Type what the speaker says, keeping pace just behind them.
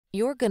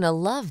You're gonna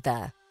love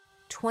the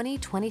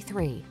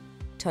 2023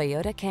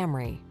 Toyota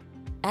Camry.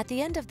 At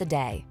the end of the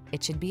day,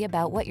 it should be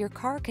about what your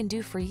car can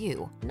do for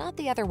you, not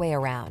the other way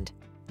around.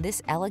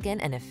 This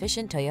elegant and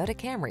efficient Toyota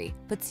Camry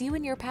puts you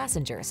and your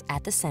passengers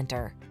at the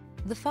center.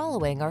 The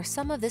following are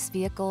some of this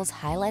vehicle's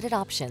highlighted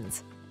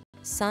options: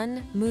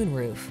 sun,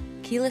 moonroof,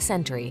 keyless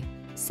entry,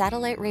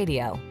 satellite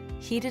radio,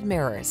 heated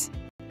mirrors,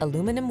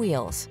 aluminum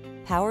wheels,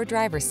 power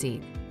driver's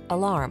seat,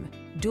 alarm,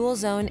 dual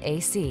zone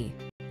AC,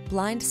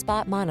 blind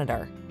spot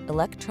monitor,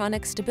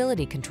 electronic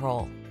stability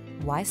control.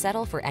 Why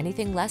settle for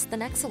anything less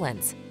than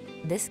excellence?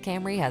 This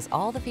Camry has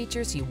all the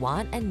features you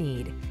want and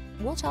need.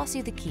 We'll toss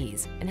you the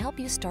keys and help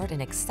you start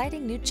an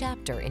exciting new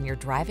chapter in your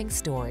driving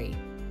story.